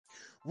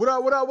What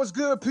up, what up, what's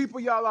good, people?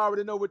 Y'all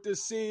already know what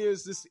this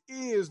is. This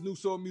is New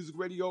Soul Music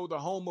Radio, the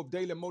home of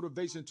daily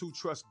motivation to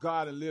trust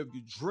God and live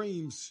your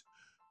dreams.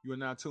 You are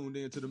now tuned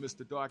in to the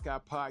Mr. Dark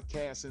Eye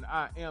podcast, and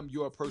I am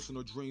your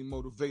personal dream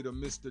motivator,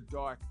 Mr.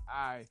 Dark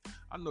Eye.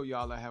 I know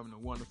y'all are having a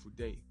wonderful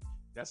day.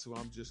 That's what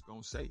I'm just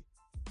going to say.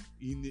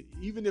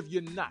 Even if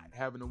you're not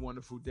having a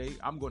wonderful day,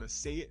 I'm going to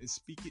say it and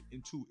speak it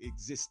into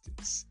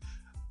existence.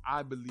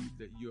 I believe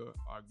that you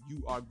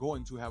are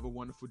going to have a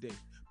wonderful day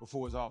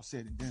before it's all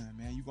said and done,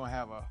 man. You're going to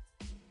have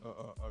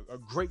a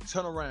great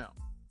turnaround.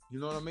 You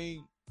know what I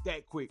mean?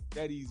 That quick,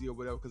 that easy or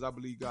whatever, because I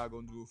believe God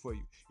going to do it for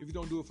you. If he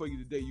don't do it for you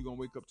today, you're going to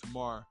wake up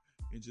tomorrow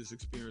and just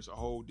experience a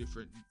whole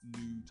different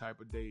new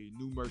type of day,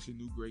 new mercy,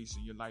 new grace,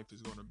 and your life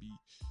is going to be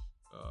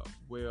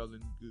well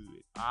and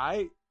good. All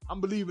right?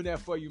 I'm believing that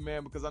for you,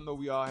 man, because I know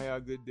we all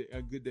have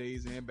good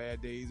days and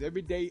bad days.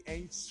 Every day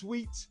ain't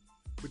sweet.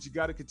 But you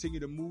got to continue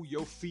to move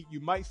your feet.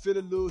 You might feel a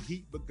little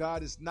heat, but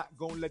God is not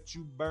going to let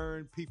you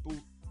burn. People,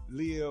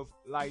 live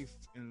life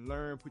and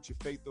learn. Put your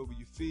faith over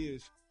your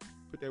fears.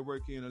 Put that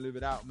work in and live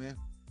it out, man.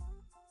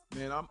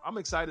 Man, I'm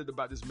excited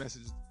about this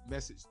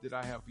message that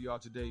I have for y'all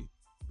today,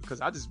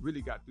 because I just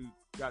really got through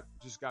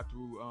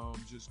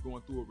just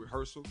going through a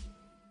rehearsal,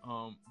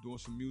 doing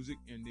some music,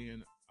 and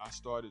then I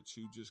started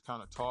to just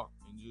kind of talk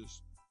and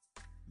just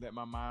let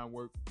my mind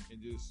work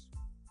and just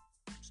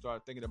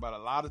started thinking about a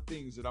lot of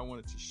things that I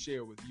wanted to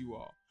share with you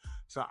all.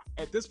 So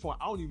at this point,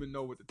 I don't even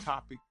know what the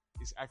topic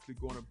is actually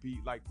going to be,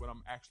 like what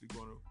I'm actually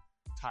going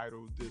to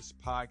title this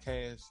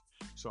podcast.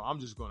 So I'm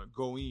just going to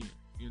go in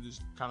and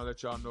just kind of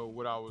let y'all know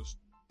what I was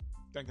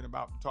thinking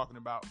about and talking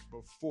about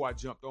before I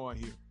jumped on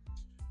here.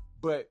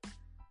 But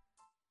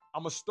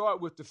I'm going to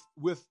start with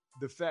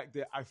the fact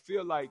that I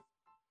feel like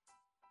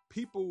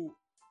people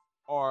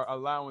are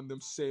allowing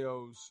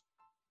themselves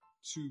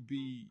to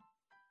be,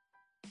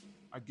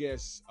 I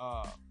guess,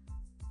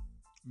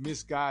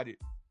 misguided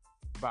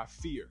by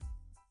fear.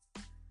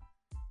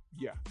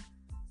 Yeah.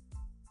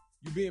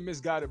 You're being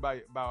misguided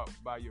by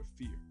your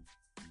fear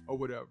or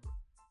whatever.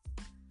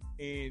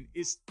 And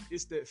it's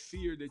that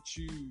fear that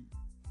you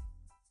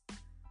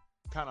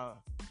kind of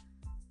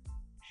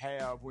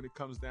have when it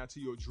comes down to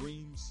your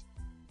dreams,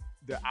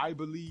 that I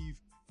believe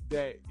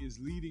that is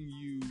leading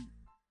you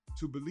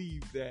to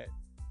believe that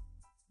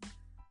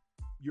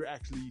you're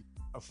actually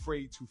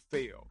afraid to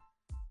fail.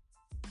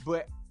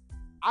 But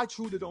I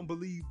truly don't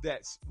believe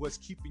that's what's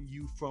keeping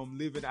you from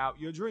living out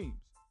your dreams.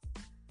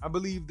 I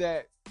believe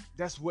that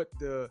that's what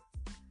the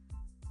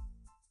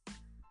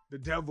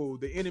devil,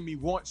 the enemy,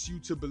 wants you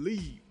to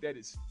believe, that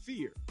it's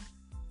fear.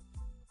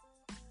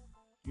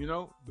 You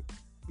know,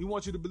 he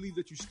wants you to believe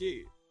that you're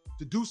scared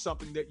to do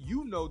something that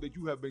you know that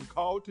you have been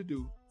called to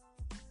do,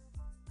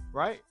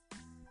 right?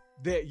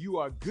 That you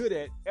are good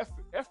at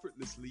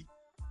effortlessly.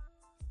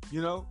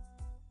 You know,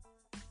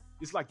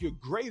 it's like you're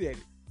great at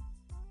it.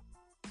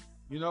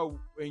 You know,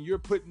 and you're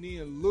putting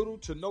in little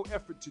to no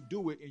effort to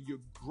do it, and you're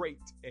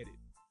great at it.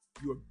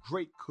 You're a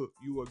great cook.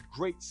 You're a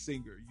great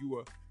singer. You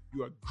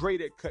are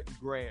great at cutting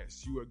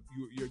grass. You're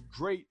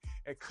great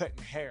at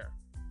cutting hair.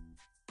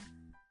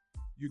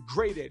 You're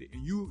great at it,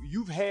 and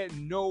you've had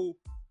no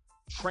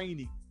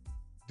training.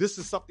 This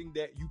is something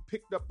that you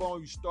picked up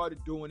on. You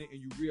started doing it,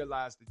 and you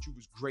realized that you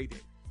was great at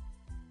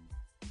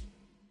it.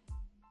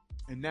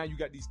 And now you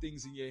got these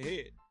things in your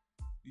head,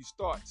 these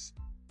thoughts,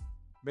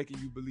 making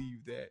you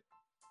believe that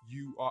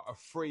you are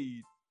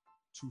afraid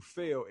to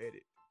fail at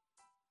it.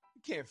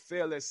 You can't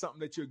fail at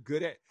something that you're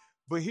good at.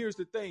 But here's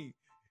the thing.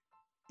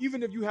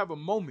 Even if you have a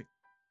moment,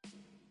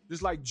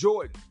 just like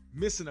Jordan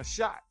missing a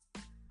shot,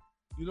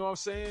 you know what I'm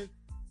saying?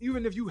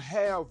 Even if you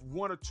have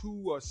one or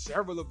two or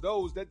several of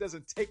those, that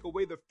doesn't take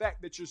away the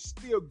fact that you're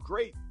still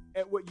great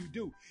at what you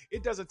do.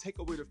 It doesn't take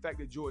away the fact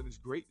that Jordan is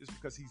great just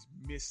because he's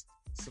missed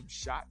some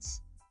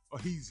shots or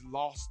he's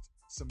lost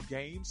some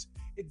games.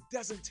 It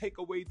doesn't take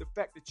away the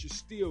fact that you're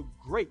still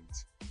great.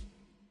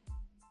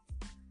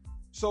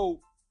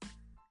 So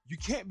you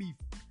can't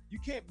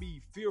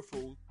be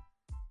fearful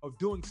of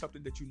doing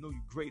something that you know you're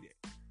great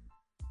at.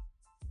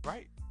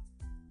 Right?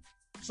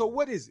 So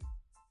what is it?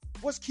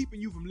 What's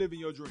keeping you from living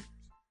your dreams?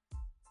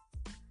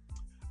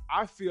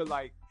 I feel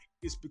like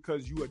it's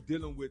because you are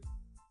dealing with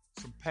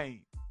some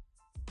pain,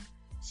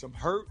 some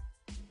hurt,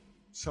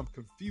 some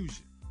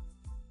confusion,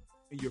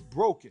 and you're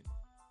broken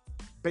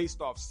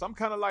based off some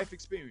kind of life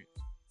experience.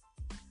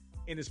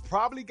 And it's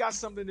probably got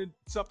something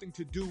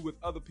to do with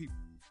other people.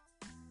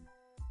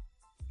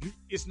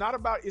 It's not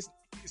about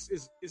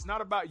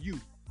you,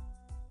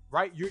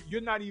 right?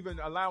 You're not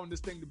even allowing this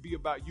thing to be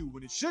about you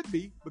when it should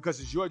be, because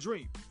it's your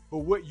dream. But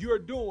what you're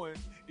doing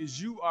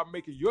is you are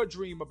making your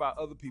dream about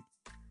other people.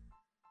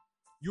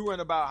 You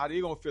worrying about how they're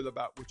going to feel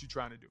about what you're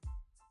trying to do.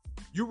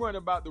 You worrying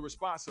about the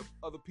response of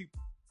other people.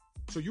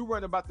 So you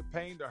worrying about the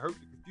pain, the hurt,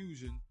 the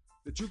confusion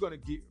that you're going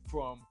to get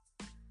from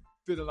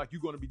feeling like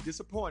you're going to be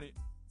disappointed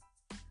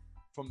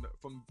from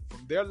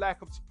their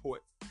lack of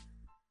support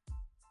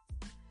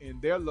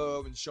and their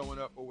love and showing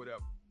up or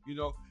whatever. You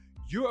know,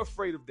 you're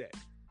afraid of that.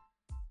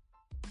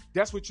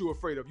 That's what you're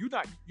afraid of. You're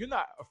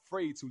not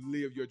afraid to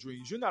live your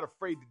dreams. You're not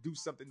afraid to do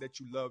something that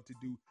you love to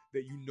do,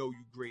 that you know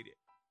you're great at.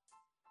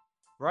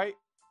 Right?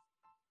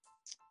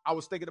 I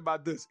was thinking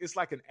about this. It's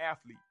like an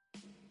athlete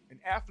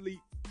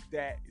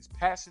that is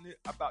passionate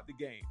about the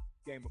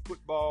game of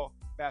football,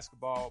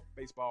 basketball,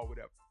 baseball,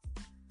 whatever.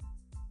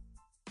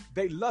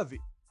 They love it.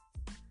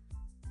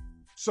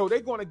 So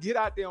they're going to get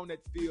out there on that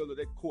field or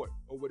that court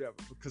or whatever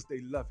because they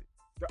love it.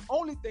 The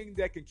only thing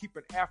that can keep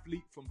an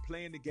athlete from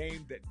playing the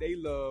game that they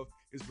love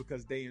is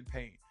because they in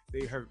pain.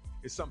 They hurt.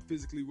 It's something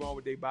physically wrong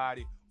with their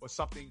body or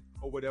something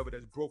or whatever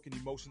that's broken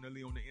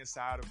emotionally on the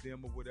inside of them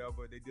or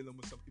whatever. They're dealing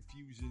with some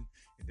confusion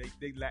and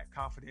they lack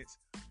confidence.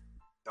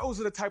 Those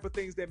are the type of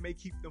things that may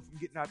keep them from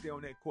getting out there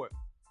on that court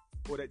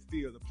or that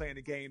field and playing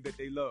the game that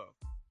they love.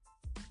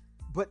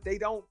 But they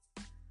don't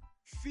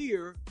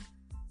fear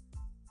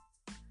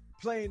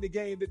playing the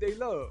game that they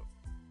love.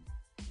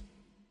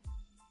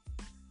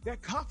 They're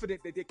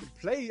confident that they can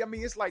play. I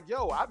mean, it's like,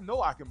 yo, I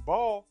know I can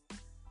ball,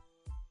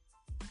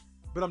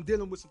 but I'm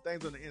dealing with some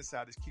things on the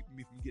inside that's keeping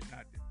me from getting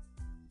out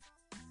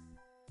there.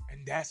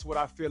 And that's what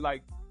I feel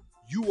like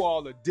you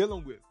all are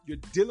dealing with. You're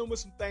dealing with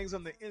some things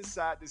on the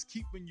inside that's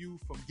keeping you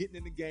from getting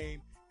in the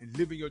game and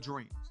living your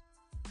dreams.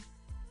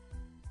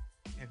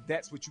 And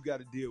that's what you got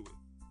to deal with.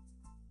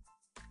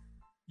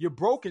 You're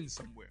broken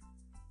somewhere.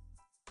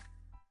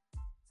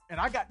 And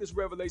I got this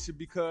revelation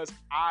because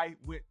I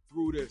went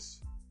through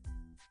this.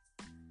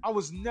 I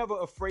was never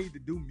afraid to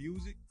do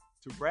music,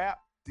 to rap,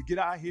 to get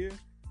out here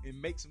and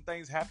make some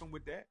things happen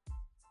with that.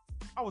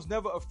 I was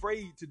never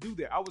afraid to do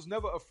that. I was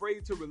never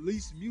afraid to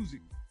release music.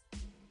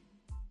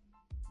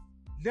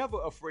 Never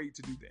afraid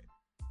to do that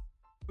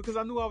because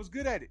I knew I was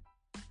good at it.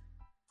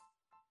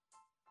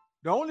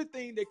 The only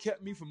thing that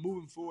kept me from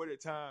moving forward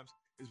at times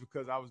is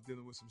because I was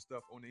dealing with some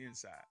stuff on the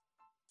inside.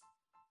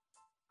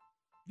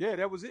 Yeah,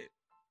 that was it.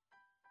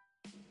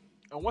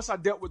 And once I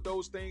dealt with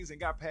those things and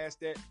got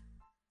past that,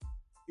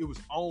 it was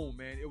on,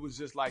 man. It was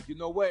just like, you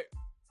know what?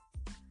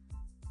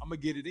 I'm going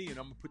to get it in. I'm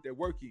going to put that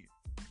work in.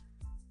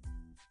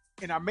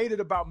 And I made it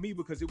about me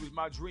because it was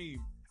my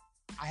dream.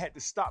 I had to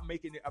stop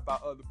making it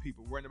about other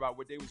people, worrying about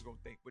what they was going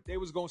to think, what they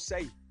was going to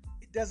say.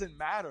 It doesn't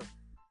matter.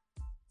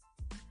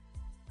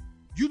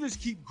 You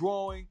just keep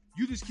growing.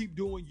 You just keep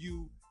doing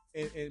you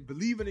and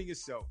believing in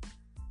yourself.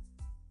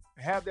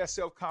 And have that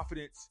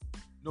self-confidence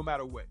no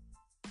matter what.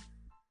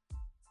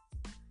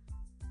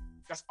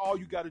 That's all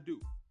you got to do.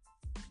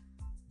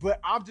 But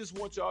I just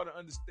want y'all to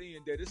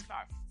understand that it's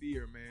not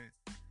fear, man.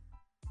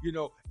 You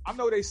know, I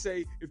know they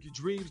say if your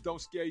dreams don't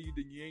scare you,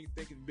 then you ain't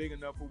thinking big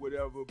enough or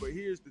whatever. But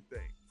here's the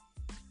thing.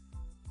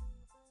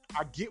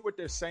 I get what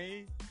they're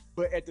saying,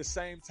 but at the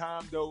same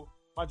time, though,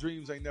 my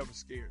dreams ain't never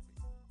scared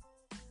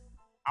me.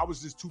 I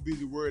was just too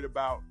busy worried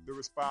about the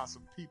response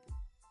of people.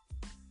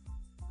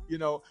 You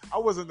know, I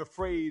wasn't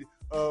afraid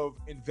of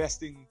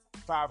investing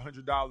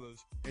 $500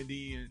 and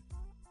then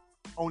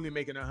only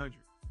making $100.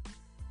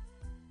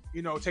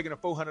 You know, taking a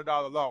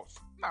 $400 loss.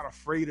 I'm not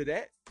afraid of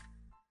that.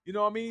 You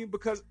know what I mean?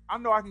 Because I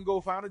know I can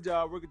go find a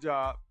job, work a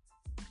job,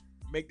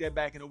 make that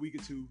back in a week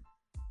or two,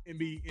 and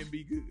be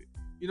good.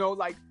 You know,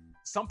 like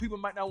some people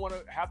might not want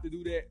to have to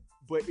do that,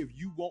 but if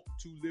you want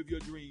to live your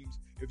dreams,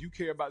 if you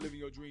care about living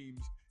your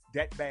dreams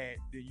that bad,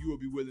 then you will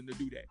be willing to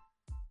do that.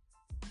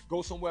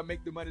 Go somewhere,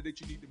 make the money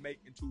that you need to make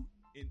and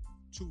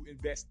to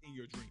invest in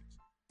your dreams.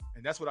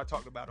 And that's what I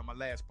talked about on my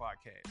last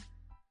podcast.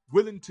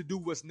 Willing to do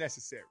what's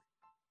necessary.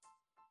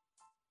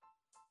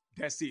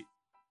 That's it.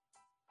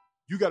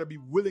 You got to be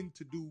willing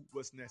to do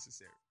what's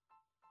necessary.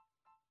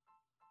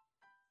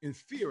 And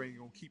fear ain't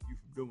going to keep you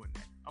from doing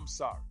that. I'm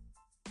sorry.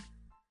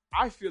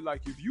 I feel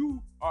like if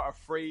you are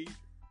afraid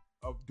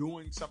of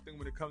doing something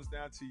when it comes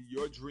down to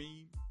your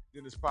dream,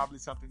 then it's probably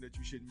something that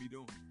you shouldn't be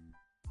doing.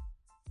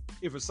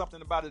 If it's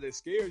something about it that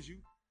scares you,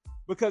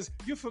 because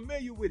you're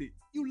familiar with it.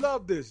 You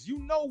love this. You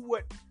know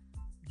what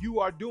you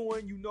are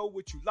doing. You know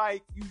what you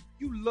like.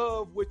 You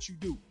love what you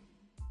do.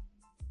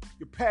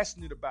 You're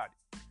passionate about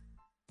it.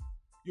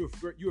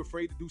 You're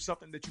afraid to do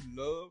something that you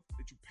love,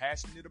 that you're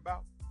passionate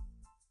about?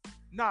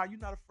 Nah, you're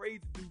not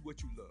afraid to do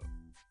what you love.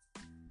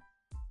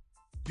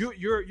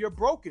 You're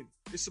broken.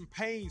 There's some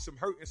pain, some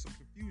hurt, and some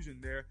confusion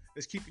there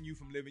that's keeping you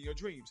from living your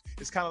dreams.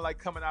 It's kind of like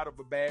coming out of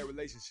a bad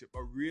relationship,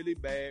 a really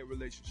bad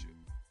relationship.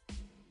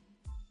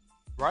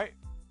 Right?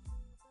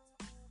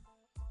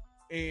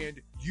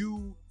 And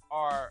you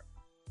are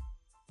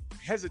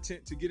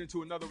hesitant to get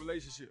into another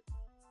relationship.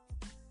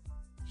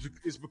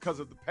 It's because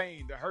of the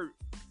pain, the hurt,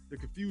 the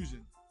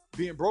confusion,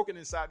 being broken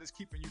inside that's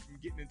keeping you from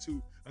getting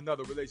into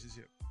another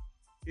relationship.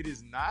 It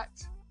is not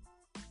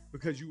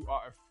because you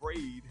are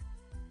afraid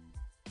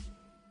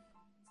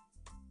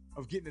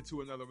of getting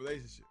into another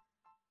relationship.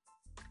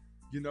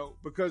 You know,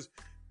 because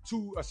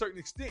to a certain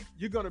extent,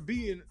 you're going to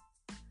be in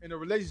a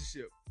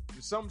relationship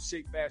in some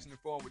shape, fashion, and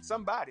form with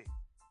somebody.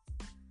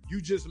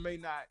 You just may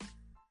not,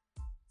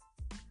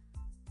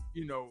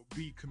 you know,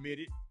 be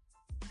committed,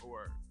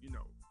 or, you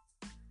know,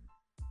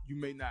 you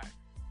may not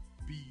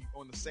be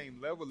on the same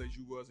level as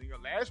you was in your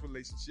last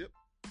relationship,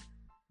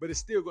 but it's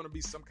still going to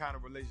be some kind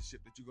of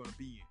relationship that you're going to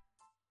be in.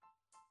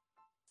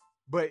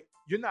 But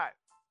you're not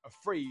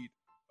afraid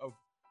of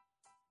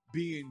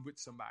being with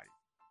somebody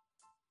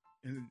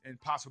and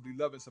possibly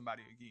loving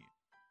somebody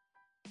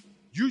again.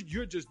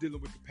 You're just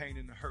dealing with the pain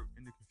and the hurt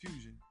and the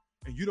confusion,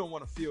 and you don't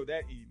want to feel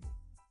that anymore.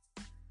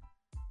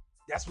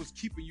 That's what's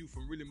keeping you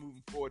from really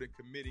moving forward and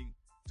committing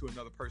to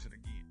another person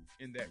again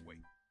in that way.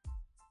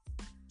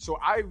 So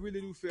I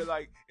really do feel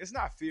like it's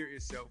not fear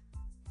itself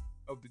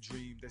of the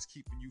dream that's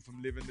keeping you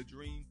from living the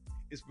dream.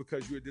 It's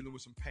because you're dealing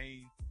with some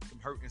pain, some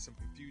hurt, and some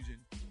confusion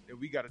that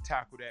we got to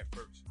tackle that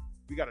first.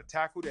 We got to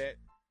tackle that,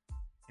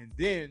 and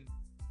then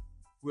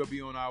we'll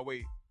be on our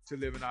way to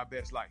living our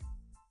best life,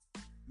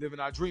 living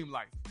our dream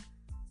life.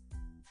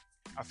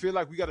 I feel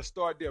like we got to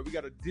start there. We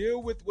got to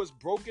deal with what's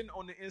broken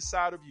on the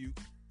inside of you.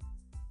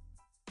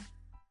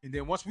 And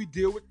then once we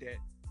deal with that,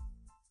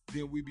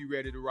 then we be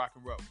ready to rock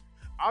and roll.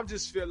 I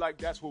just feel like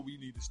that's where we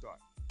need to start.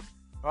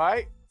 All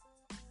right?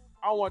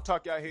 I don't want to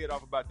talk your head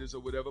off about this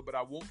or whatever, but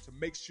I want to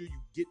make sure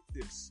you get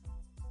this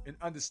and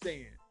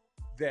understand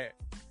that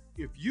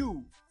if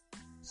you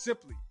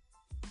simply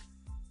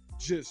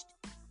just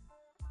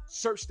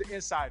search the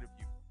inside of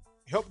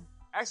you,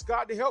 ask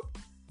God to help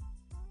you,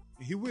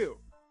 and He will.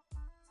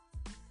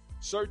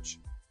 Search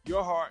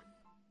your heart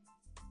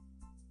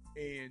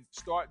and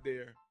start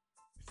there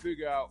to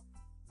figure out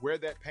where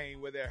that pain,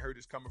 where that hurt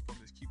is coming from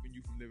that's keeping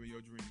you from living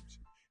your dreams.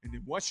 And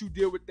then once you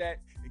deal with that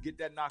and get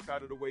that knocked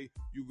out of the way,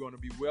 you're going to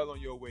be well on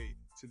your way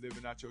to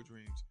living out your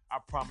dreams. I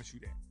promise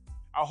you that.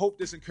 I hope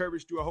this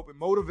encouraged you. I hope it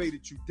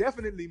motivated you,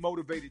 definitely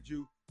motivated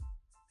you,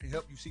 and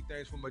help you see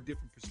things from a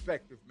different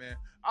perspective, man.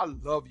 I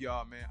love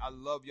y'all, man. I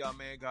love y'all,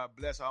 man. God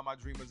bless all my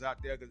dreamers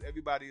out there, because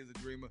everybody is a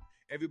dreamer.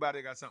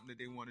 Everybody got something that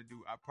they want to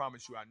do. I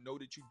promise you, I know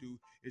that you do.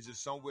 It's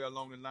just somewhere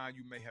along the line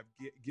you may have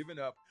given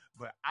up,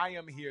 but I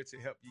am here to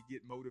help you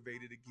get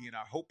motivated again.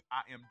 I hope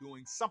I am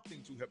doing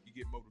something to help you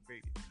get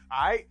motivated.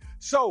 All right?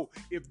 So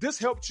if this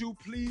helped you,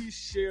 please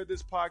share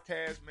this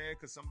podcast, man,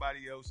 because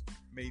somebody else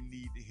may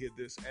need to hear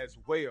this as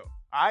well.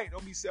 All right?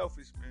 Don't be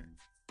selfish, man.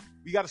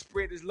 We got to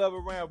spread this love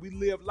around. We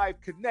live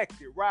life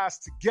connected. Rise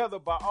together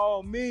by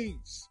all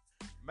means.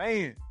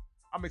 Man,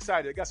 I'm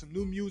excited. I got some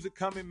new music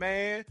coming,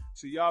 man.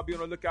 So y'all be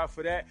on the lookout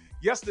for that.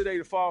 Yesterday,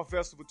 the Fall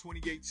Festival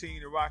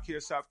 2018 in Rock Hill,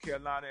 South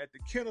Carolina at the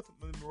Kenneth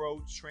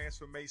Monroe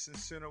Transformation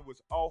Center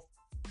was off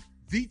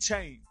the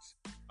chains.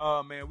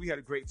 Man, we had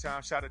a great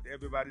time. Shout out to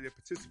everybody that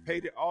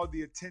participated. All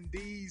the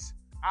attendees.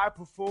 I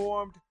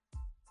performed.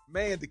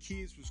 Man, the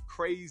kids was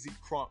crazy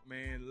crunk,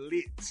 man.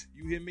 Lit.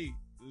 You hear me?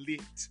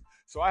 Lit.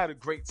 So I had a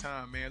great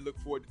time, man. Look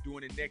forward to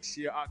doing it next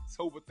year,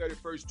 October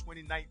 31st,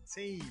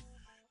 2019.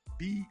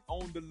 Be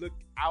on the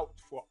lookout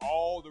for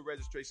all the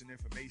registration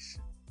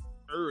information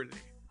early,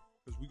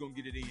 because we're going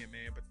to get it in,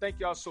 man. But thank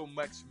y'all so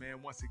much,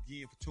 man, once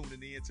again for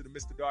tuning in to the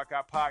Mr. Dark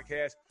Eye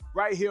Podcast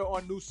right here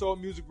on New Soul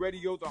Music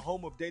Radio, the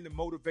home of daily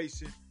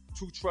motivation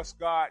to trust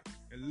God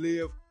and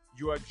live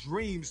your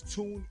dreams.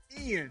 Tune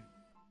in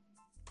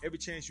every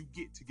chance you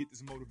get to get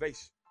this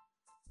motivation.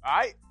 All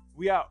right?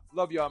 We out.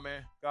 Love y'all,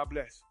 man. God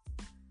bless.